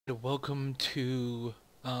Welcome to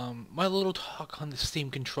my little talk on the Steam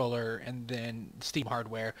controller and then Steam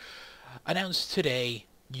hardware. Announced today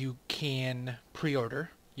you can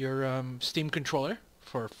pre-order your Steam controller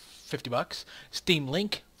for 50 bucks, Steam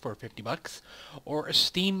Link for 50 bucks, or a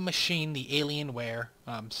Steam Machine, the Alienware,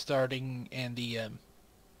 starting in the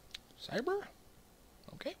Cyber?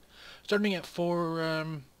 Okay. Starting at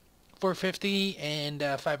 450 and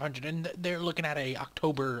 500, and they're looking at a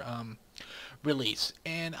October release.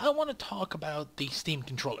 And I want to talk about the Steam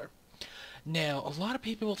controller. Now, a lot of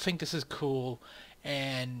people think this is cool,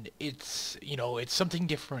 and it's something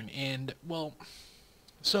different. And well,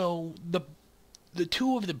 so the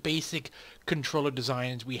two of the basic controller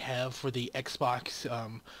designs we have for the Xbox,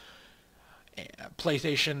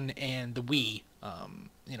 PlayStation, and the Wii.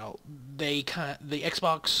 The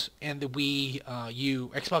Xbox and the Wii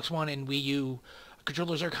Xbox One and Wii U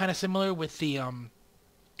controllers are kind of similar with the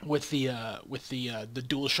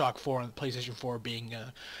DualShock 4 and the PlayStation 4 being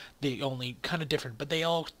the only kind of different, but they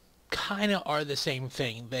all kind of are the same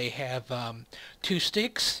thing. They have two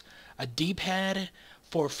sticks, a D-pad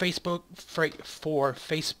for face buttons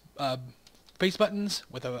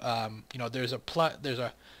with a there's a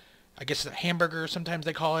I guess a hamburger sometimes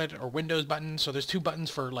they call it, or Windows button. So there's two buttons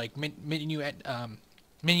for like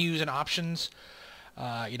menus and options.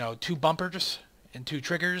 Two bumpers and two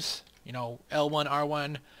triggers. L1,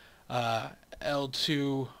 R1,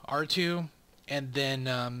 L2, R2, and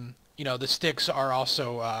then the sticks are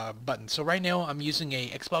also buttons. So right now I'm using a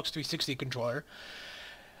Xbox 360 controller.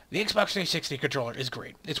 The Xbox 360 controller is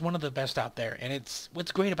great. It's one of the best out there, and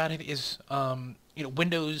what's great about it is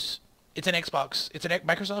Windows. It's an Xbox. It's a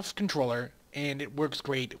Microsoft controller, and it works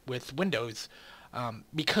great with Windows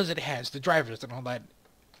because it has the drivers and all that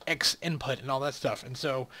X input and all that stuff. And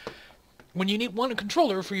so when you want a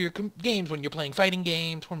controller for your games, when you're playing fighting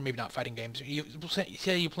games, or maybe not fighting games,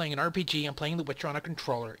 say you're playing an RPG, I'm playing The Witcher on a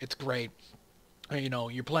controller, it's great. Or,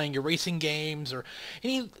 you're playing your racing games or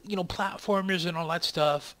any, platformers and all that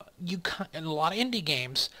stuff. And a lot of indie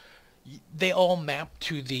games, they all map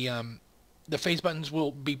to the face buttons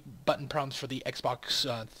will be button prompts for the Xbox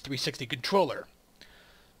 360 controller.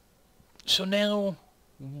 So now,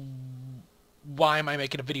 why am I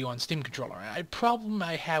making a video on Steam controller? The problem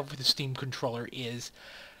I have with the Steam controller is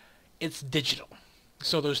it's digital.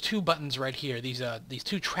 So those two buttons right here, these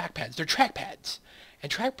two trackpads, they're trackpads,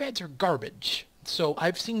 and trackpads are garbage. So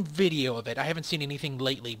I've seen video of it. I haven't seen anything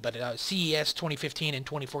lately, but CES 2015 and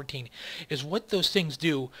 2014 is what those things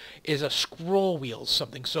do is a scroll wheel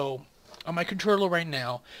something. So on my controller right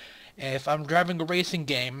now, if I'm driving a racing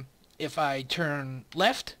game, if I turn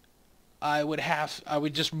left, I would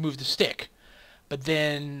just move the stick. But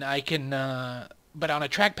then I can, but on a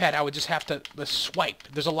trackpad, I would just have to swipe.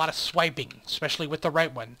 There's a lot of swiping, especially with the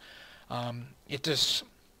right one. It just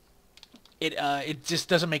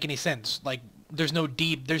doesn't make any sense. Like, there's no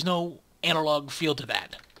analog feel to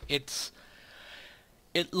that. It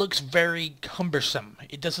looks very cumbersome.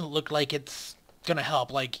 It doesn't look like it's gonna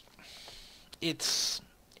help. Like, it's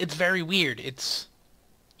very weird. It's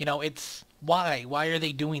why are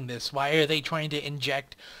they doing this? Why are they trying to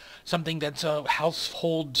inject something that's a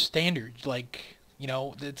household standard? Like,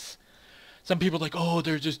 it's some people are like, oh,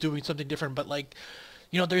 they're just doing something different, but like,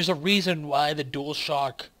 there's a reason why the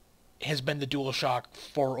DualShock has been the DualShock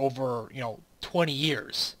for over 20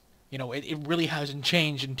 years. It really hasn't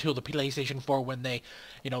changed until the PlayStation 4 when they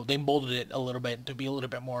molded it a little bit to be a little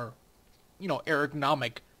bit more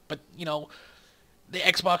ergonomic. But the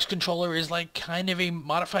Xbox controller is like kind of a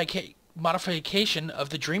modification of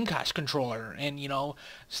the Dreamcast controller, and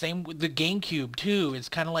same with the GameCube too. It's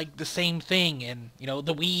kind of like the same thing, and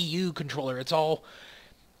the Wii U controller. It's all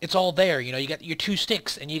there. You got your two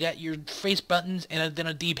sticks, and you got your face buttons, and then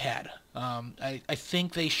a D-pad. I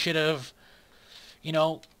think they should have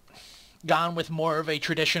gone with more of a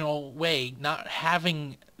traditional way, not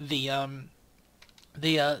having the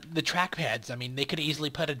trackpads. I mean, they could easily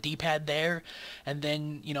put a D-pad there, and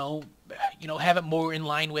then have it more in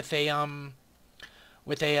line with a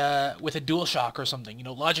DualShock or something.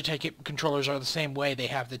 Logitech controllers are the same way. They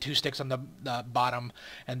have the two sticks on the bottom,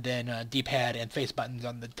 and then D-pad and face buttons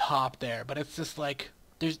on the top there. But it's just like,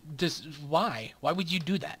 there's this. Why would you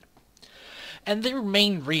do that? And their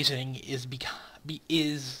main reasoning is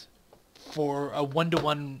for a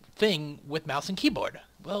one-to-one thing with mouse and keyboard.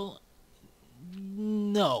 Well,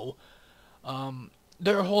 no.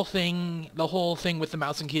 The whole thing with the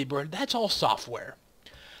mouse and keyboard, that's all software.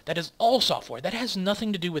 That is all software. That has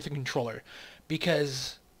nothing to do with the controller.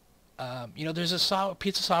 Because, there's a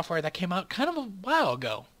piece of software that came out kind of a while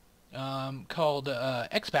ago called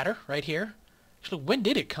Xpadder right here. Actually, when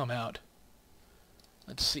did it come out?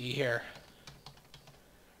 Let's see here.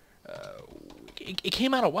 It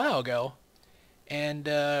came out a while ago, and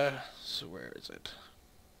so where is it?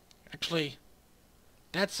 Actually,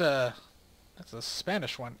 that's a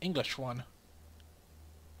Spanish one, English one.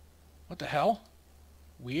 What the hell?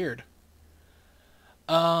 Weird.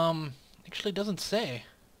 Actually doesn't say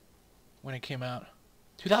when it came out.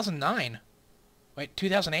 2009. Wait,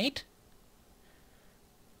 2008?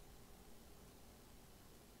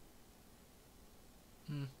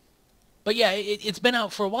 But yeah, it's been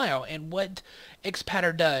out for a while, and what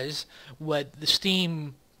Xpadder does, what the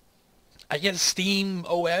Steam, I guess Steam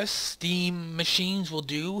OS, Steam machines will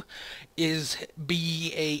do, is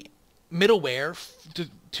be a middleware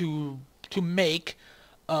to make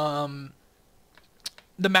the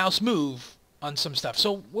mouse move on some stuff.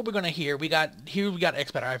 So what we're gonna we got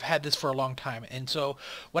Xpadder. I've had this for a long time, and so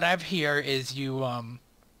what I've here is you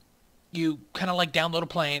kind of like download a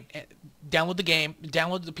plane, download the game,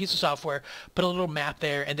 download the piece of software, put a little map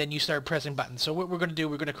there, and then you start pressing buttons. So what we're gonna do,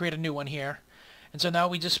 we're gonna create a new one here, and so now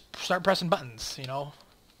we just start pressing buttons. You know,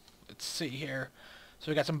 let's see here.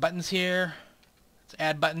 So we got some buttons here. Let's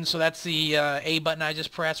add buttons. So that's the A button I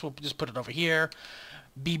just pressed. We'll just put it over here.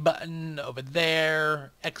 B button over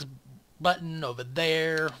there. X button over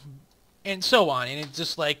there, and so on. And it's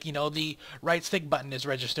just like, you know, the right stick button is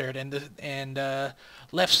registered, and the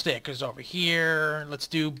left stick is over here. Let's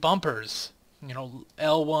do bumpers. You know,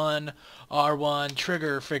 L1, R1,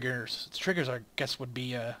 trigger figures. Triggers, I guess, would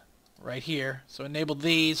be right here. So enable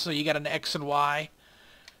these. So you got an X and Y.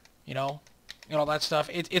 You know, and all that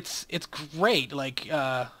stuff. It's great. Like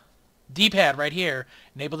D-pad right here.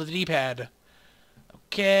 Enable the D-pad.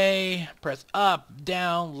 Okay, press up,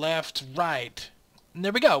 down, left, right. And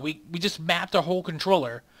there we go. We just mapped our whole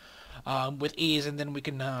controller with ease, and then we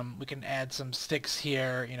can add some sticks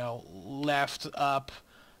here. You know, left, up.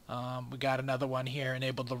 We got another one here.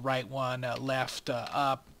 Enable the right one, left,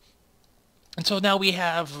 up. And so now we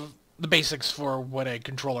have the basics for what a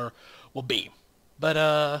controller will be. But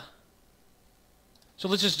so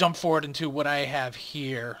let's just jump forward into what I have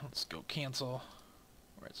here. Let's go cancel.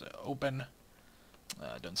 Where is it? Open.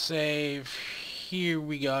 Don't save. Here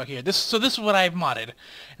we go. Here. So this is what I've modded,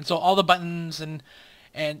 and so all the buttons and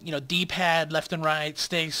you know, D-pad, left and right,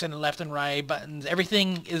 sticks and left and right buttons,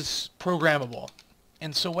 everything is programmable.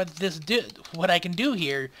 And so what I can do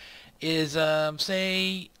here is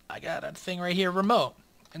say I got a thing right here, remote,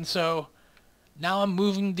 and so now I'm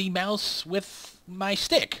moving the mouse with my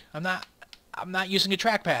stick. I'm not using a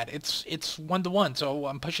trackpad. It's one-to-one. So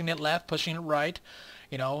I'm pushing it left, pushing it right.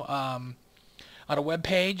 You know. On a web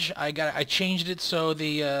page, I changed it so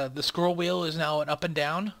the scroll wheel is now an up and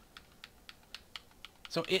down.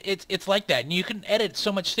 So it's like that, and you can edit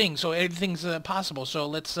so much things. So everything's possible. So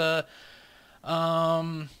let's we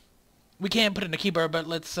can't put it in the keyboard, but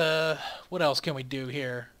let's what else can we do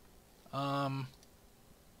here? You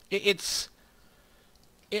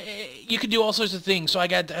can do all sorts of things. So I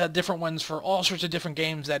got different ones for all sorts of different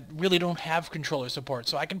games that really don't have controller support.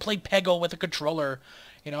 So I can play Peggle with a controller.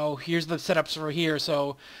 You know, here's the setups for here.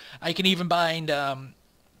 So I can even bind, I'm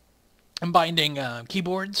binding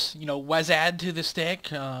keyboards, you know, WASD to the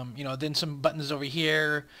stick. You know, then some buttons over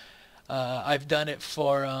here. I've done it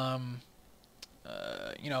for,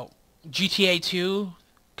 you know, GTA 2,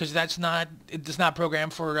 because it's not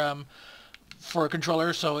programmed for a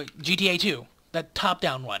controller. So GTA 2, that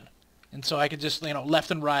top-down one. And so I could just, you know,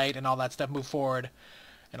 left and right and all that stuff, move forward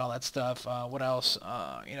and all that stuff. What else?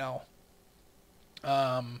 You know.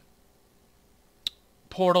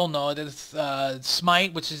 Portal, no, that's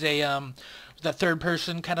Smite, which is a the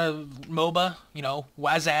third-person kind of MOBA, you know,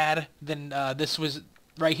 WASD. Then this was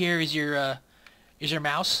right here is your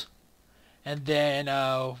mouse, and then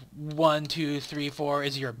 1, 2, 3, 4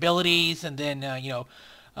 is your abilities, and then you know,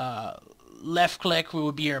 left click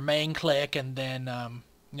would be your main click, and then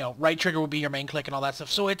you know, right trigger would be your main click and all that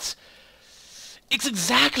stuff. So it's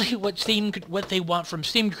exactly what they want from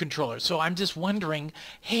Steam controllers. So I'm just wondering,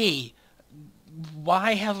 hey,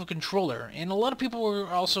 why have a controller? And a lot of people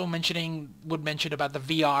would mention about the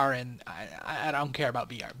VR, and I don't care about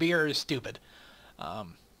VR. VR is stupid.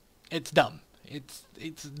 It's dumb.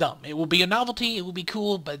 It's dumb. It will be a novelty. It will be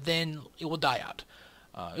cool, but then it will die out.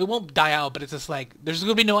 It won't die out, but it's just like there's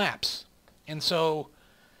gonna be no apps, and so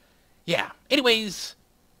yeah. Anyways,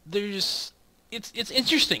 it's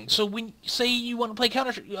interesting. So when say you want to play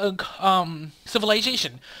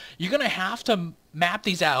Civilization, you're gonna have to map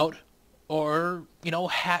these out, or you know,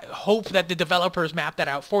 hope that the developers map that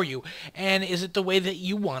out for you. And is it the way that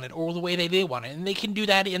you want it, or the way they want it? And they can do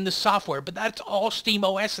that in the software, but that's all Steam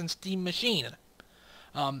OS and Steam Machine.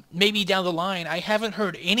 Maybe down the line, I haven't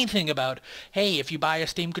heard anything about, hey, if you buy a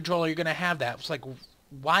Steam controller, you're going to have that. It's like,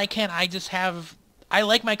 why can't I just have... I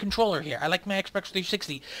like my controller here. I like my Xbox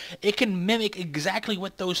 360. It can mimic exactly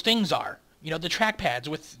what those things are. You know, the trackpads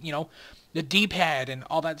with, you know, the D-pad and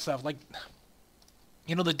all that stuff. Like,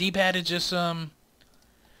 you know, the D-pad is just,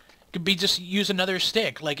 could be just use another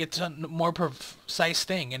stick. Like, it's a more precise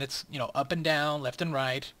thing. And it's, you know, up and down, left and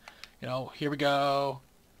right. You know, here we go.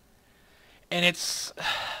 And it's,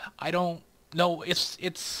 I don't know, it's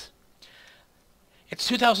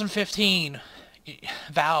 2015.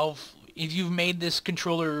 Valve, if you've made this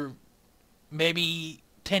controller maybe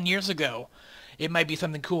 10 years ago, it might be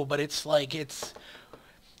something cool, but it's like, it's,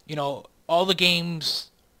 you know, all the games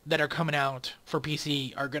that are coming out for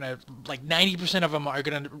PC are gonna, like 90% of them are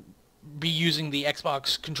gonna be using the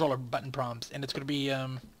Xbox controller button prompts, and it's gonna be,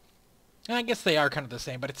 I guess they are kind of the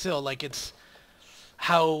same, but it's still, like, it's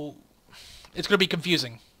how, it's gonna be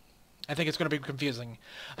confusing. I think it's gonna be confusing.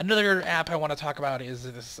 Another app I want to talk about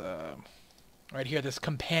is this, right here, this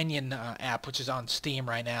companion app, which is on Steam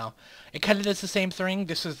right now. It kind of does the same thing.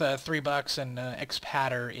 This is $3, and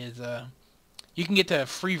Xpadder is you can get the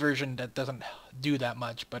free version that doesn't do that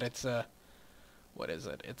much, but it's what is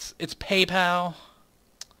it? It's PayPal.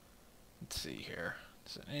 Let's see here.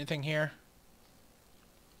 Is there anything here?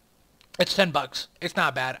 It's $10. It's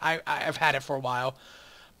not bad. I've had it for a while,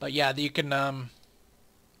 but yeah, you can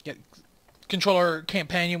get controller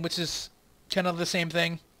companion, which is kind of the same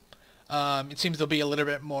thing. It seems there'll be a little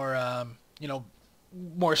bit more, you know,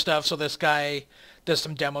 more stuff. So this guy does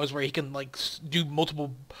some demos where he can like do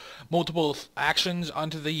multiple actions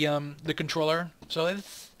onto the controller. So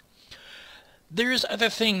there's other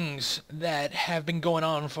things that have been going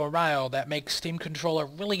on for a while that make Steam controller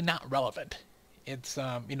really not relevant. It's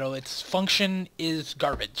you know, its function is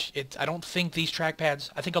garbage. I don't think these trackpads.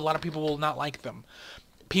 I think a lot of people will not like them.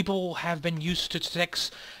 People have been used to sticks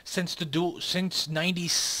since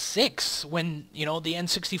 '96, when, you know, the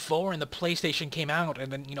N64 and the PlayStation came out,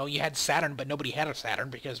 and then, you know, you had Saturn, but nobody had a Saturn,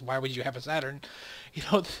 because why would you have a Saturn? You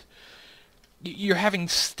know, you're having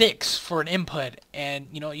sticks for an input, and,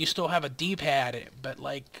 you know, you still have a D-pad, but,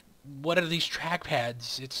 like, what are these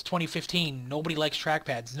trackpads? It's 2015. Nobody likes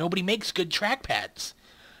trackpads. Nobody makes good trackpads.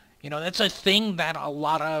 You know, that's a thing that a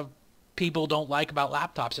lot of people don't like about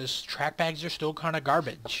laptops, is trackpads are still kind of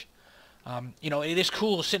garbage. You know, it is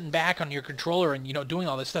cool sitting back on your controller and, you know, doing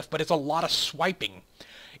all this stuff, but it's a lot of swiping.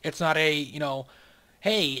 It's not a, you know,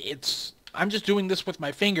 hey, I'm just doing this with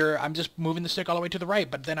my finger, I'm just moving the stick all the way to the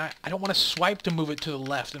right, but then I don't want to swipe to move it to the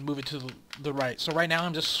left and move it to the right. So right now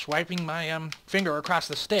I'm just swiping my finger across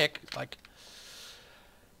the stick. Like,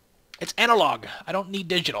 it's analog. I don't need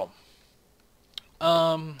digital.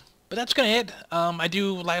 But that's gonna it. I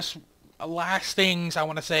do last things I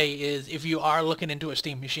want to say is, if you are looking into a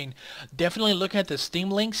Steam machine, definitely look at the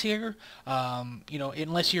Steam links here. You know,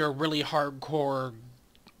 unless you're a really hardcore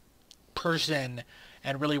person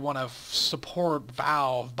and really want to support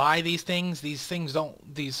Valve, buy these things.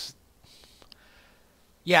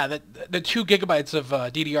 Yeah, the 2 gigabytes of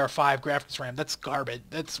DDR5 graphics RAM, that's garbage.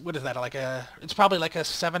 That's, what is that, like it's probably like a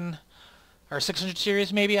 7 or 600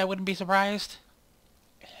 series maybe, I wouldn't be surprised.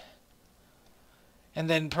 And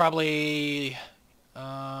then probably,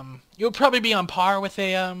 you'll probably be on par with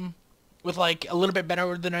with like a little bit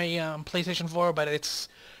better than a PlayStation 4, but it's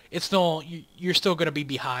still, you're still gonna be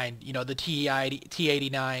behind. You know, the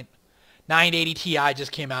T89, 980 Ti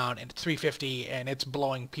just came out, and it's 350, and it's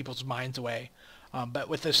blowing people's minds away. But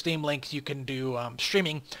with the Steam links, you can do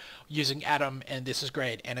streaming using Atom, and this is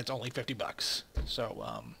great, and it's only $50.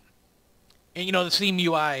 So, and, you know, the Steam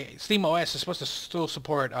UI, Steam OS is supposed to still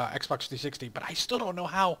support Xbox 360, but I still don't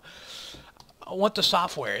know what the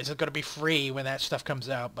software is. It going to be free when that stuff comes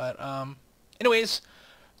out? But anyways,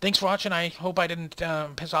 thanks for watching. I hope I didn't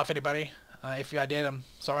piss off anybody. If I did, I'm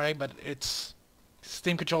sorry, but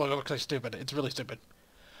Steam controller looks like stupid. It's really stupid.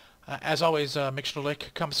 As always, make sure to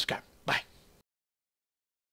like, comment, subscribe.